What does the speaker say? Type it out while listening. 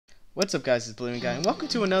What's up guys, it's Believing Guy, and welcome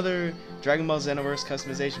to another Dragonball Xenoverse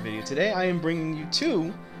customization video. Today I am bringing you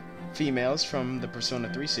two females from the Persona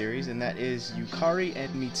 3 series, and that is Yukari and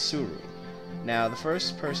Mitsuru. Now the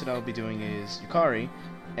first person I'll be doing is Yukari,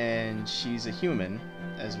 and she's a human,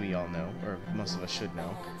 as we all know, or most of us should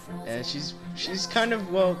know. And she's kind of,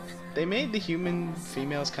 well, they made the human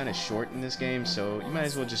females kind of short in this game, so you might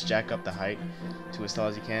as well just jack up the height to as tall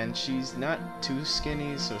as you can. She's not too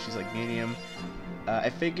skinny, so she's like medium. I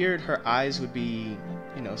figured her eyes would be,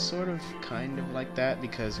 you know, sort of, kind of like that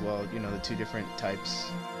because, well, you know, the two different types,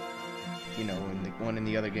 you know, in the one in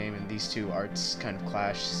the other game and these two arts kind of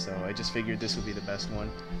clash, so I just figured this would be the best one.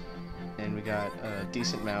 And we got a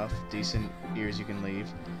decent mouth, decent ears you can leave,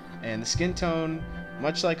 and the skin tone,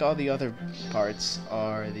 much like all the other parts,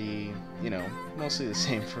 are the, you know, mostly the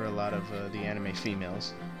same for a lot of the anime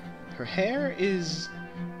females. Her hair is,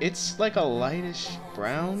 it's like a lightish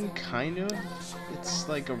brown, kind of. It's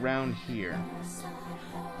like around here.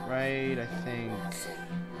 Right, I think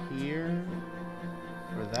here?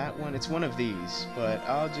 Or that one? It's one of these, but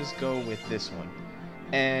I'll just go with this one.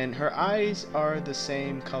 And her eyes are the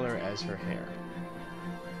same color as her hair.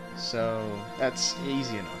 So, that's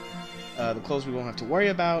easy enough. The clothes we won't have to worry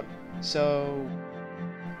about, so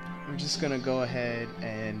I'm just gonna go ahead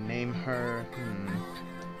and name her,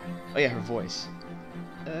 oh yeah, her voice.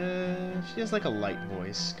 She has like a light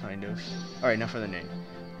voice, kind of. Alright, now for the name.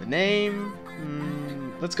 The name,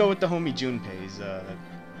 let's go with the homie Junpei's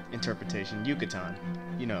interpretation, Yucatan.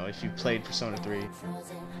 You know, if you played Persona 3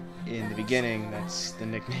 in the beginning, that's the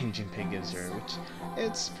nickname Junpei gives her, which,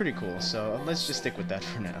 it's pretty cool, so let's just stick with that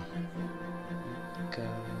for now. Yucatan.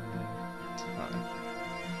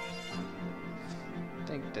 I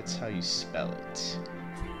think that's how you spell it.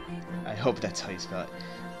 I hope that's how you spell it.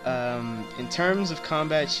 In terms of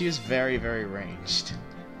combat, she is very, very ranged.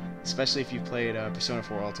 Especially if you played Persona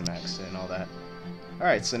 4 Ultimax and all that.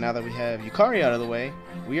 Alright, so now that we have Yukari out of the way,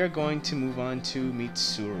 we are going to move on to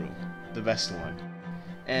Mitsuru, the best one.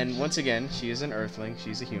 And once again, she is an earthling,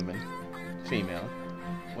 she's a human, female.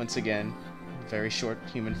 Once again, very short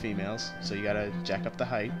human females, so you gotta jack up the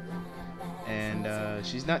height. And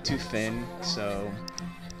she's not too thin, so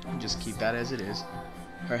just keep that as it is.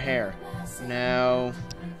 Her hair. Now,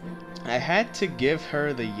 I had to give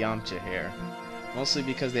her the Yamcha hair, mostly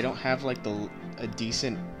because they don't have like a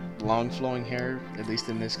decent long flowing hair, at least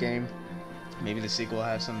in this game. Maybe the sequel will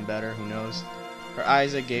have something better, who knows. Her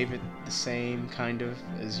eyes, I gave it the same kind of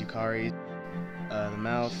as Yukari. The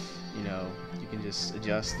mouth, you know, you can just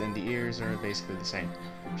adjust, and the ears are basically the same.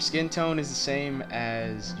 Her skin tone is the same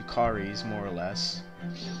as Yukari's, more or less.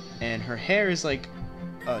 And her hair is like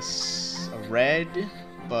a red,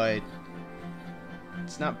 but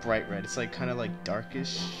it's not bright red, it's like kind of like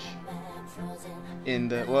darkish in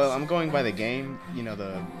the, well, I'm going by the game, you know,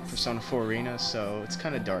 the Persona 4 Arena, so it's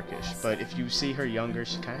kind of darkish, but if you see her younger,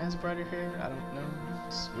 she kind of has brighter hair. I don't know,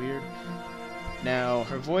 it's weird. Now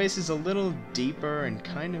her voice is a little deeper and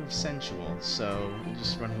kind of sensual, so we'll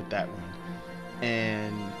just run with that one.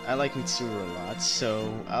 And I like Mitsuru a lot,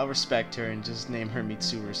 so I'll respect her and just name her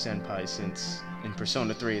Mitsuru Senpai, since in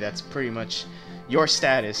Persona 3 that's pretty much your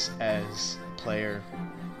status as a player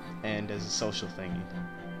and as a social thingy.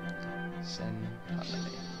 Senpai.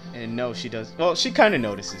 And no, she does, well, she kind of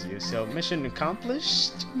notices you, so mission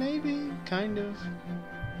accomplished, maybe, kind of.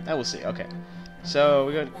 I will see. Okay, so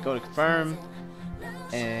we gotta go to confirm.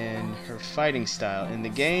 And her fighting style in the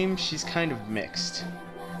game, she's kind of mixed.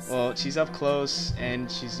 Well, she's up close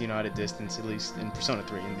and she's, you know, at a distance, at least in Persona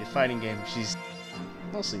 3. In the fighting game, she's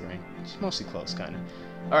mostly range. She's mostly close, kind of.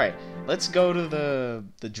 Alright, let's go to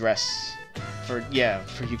the dress for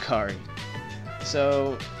Yukari.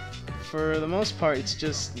 So, for the most part, it's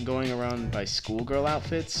just going around by schoolgirl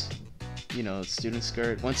outfits. You know, student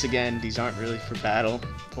skirt. Once again, these aren't really for battle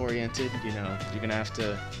oriented. You know, you're gonna have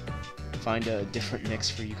to find a different mix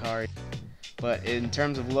for Yukari. But in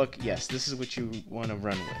terms of look, yes, this is what you want to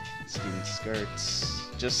run with. Student skirts,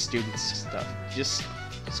 just student stuff, just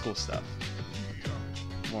school stuff,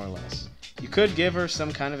 more or less. You could give her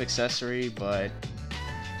some kind of accessory, but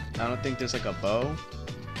I don't think there's like a bow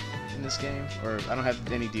in this game, or I don't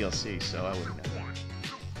have any DLC, so I wouldn't know.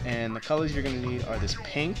 And the colors you're gonna need are this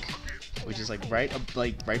pink, which is like right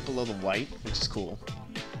below the white, which is cool.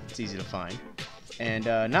 It's easy to find. And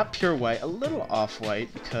not pure white, a little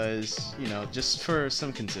off-white, because, you know, just for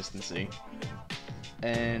some consistency.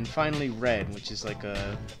 And finally red, which is like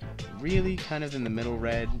a really kind of in the middle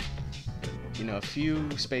red, you know, a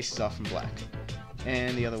few spaces off from black.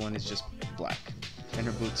 And the other one is just black. And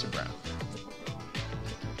her boots are brown.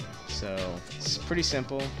 So, it's pretty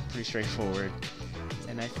simple, pretty straightforward.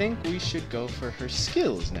 And I think we should go for her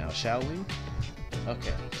skills now, shall we?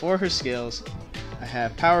 Okay, for her skills, I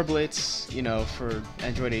have Power Blitz, you know, for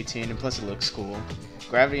Android 18, and plus it looks cool.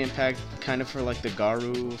 Gravity Impact, kind of for like the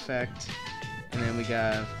Garu effect. And then we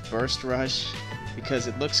got Burst Rush, because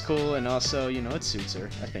it looks cool, and also, you know, it suits her.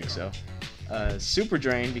 I think so. Super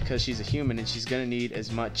Drain, because she's a human and she's gonna need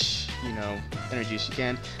as much, you know, energy as she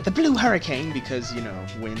can. The Blue Hurricane, because, you know,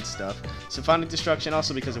 wind stuff. Symphonic Destruction,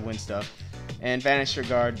 also because of wind stuff. And Vanish Your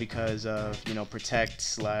Guard, because of, you know,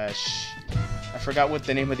 Protect / I forgot what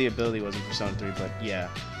the name of the ability was in Persona 3, but yeah.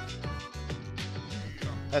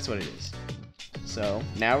 That's what it is. So,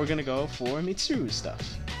 now we're gonna go for Mitsuru's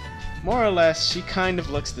stuff. More or less, she kind of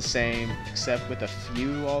looks the same, except with a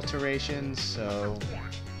few alterations, so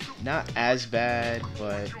not as bad,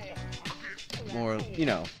 but more, you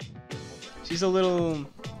know, she's a little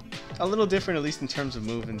different, at least in terms of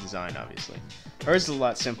move and design, obviously. Hers is a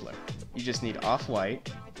lot simpler. You just need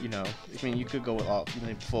off-white, you know, I mean, you could go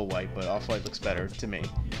with full white, but off-white looks better to me.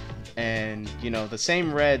 And, you know, the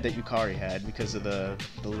same red that Yukari had because of the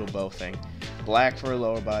little bow thing. Black for her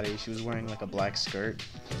lower body. She was wearing like a black skirt,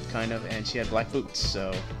 kind of, and she had black boots,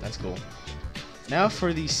 so that's cool. Now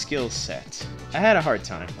for the skill set. I had a hard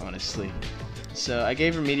time, honestly. So I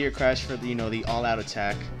gave her Meteor Crash for the, you know, the all-out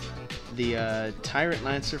attack. The Tyrant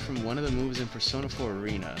Lancer from one of the moves in Persona 4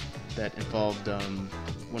 Arena that involved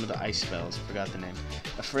one of the ice spells, I forgot the name.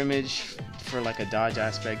 A Frimage for like a dodge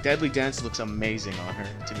aspect. Deadly Dance looks amazing on her,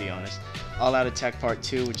 to be honest. All-out attack part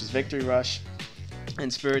 2, which is Victory Rush.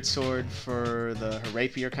 And Spirit Sword for her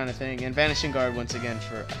rapier kind of thing. And Vanishing Guard once again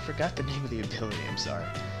for, I forgot the name of the ability, I'm sorry.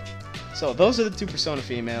 So those are the two Persona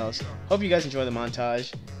females. Hope you guys enjoy the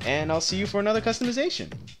montage, and I'll see you for another customization.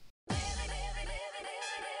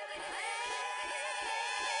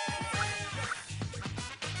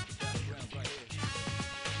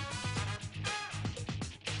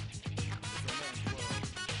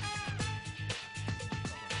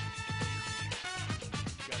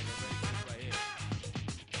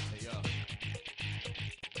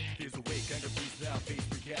 Here's a way, kind of breathe out, face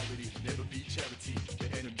reality, never be charity. The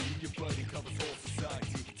enemy you're fighting covers all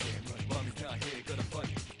society. Damn right, mommy's not here, gonna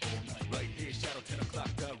fight all night. Right here, shadow 10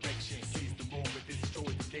 o'clock direction. Seize the moment,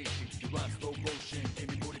 destroy the nation. You rhyme slow motion,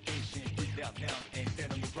 give me motivation. Breathe out now, and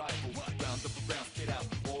then on your rival. Round up around, spit out,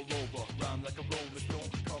 all over. Rhyme like a rolling stone,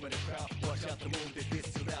 come in the crowd. Watch out the moon, they this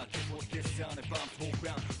too loud. Guess what this sound, and bombs whole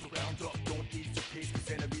ground. Surround up, don't ease your pace, cause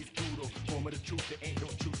enemies brutal. Moment of truth, there ain't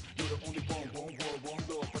no truth. You're the only one world, one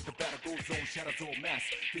love. But the battle goes on, shadows all mass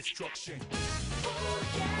destruction. Oh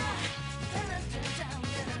yeah, baby, baby,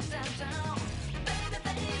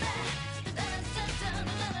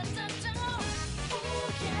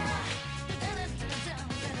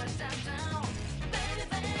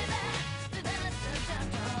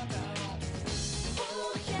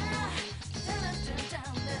 oh yeah, baby,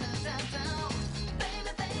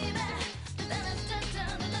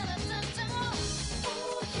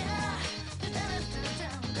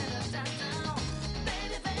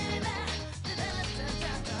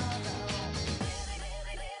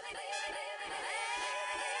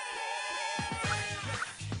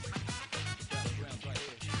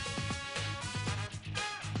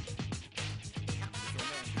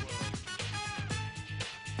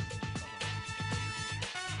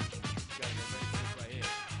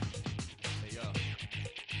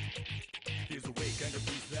 Here's a way, kind of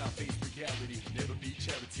breathe out, face reality, never be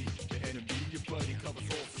charity. The enemy you're fighting covers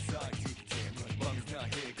all society. Damn right, mommy's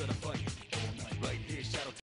not here, gonna fight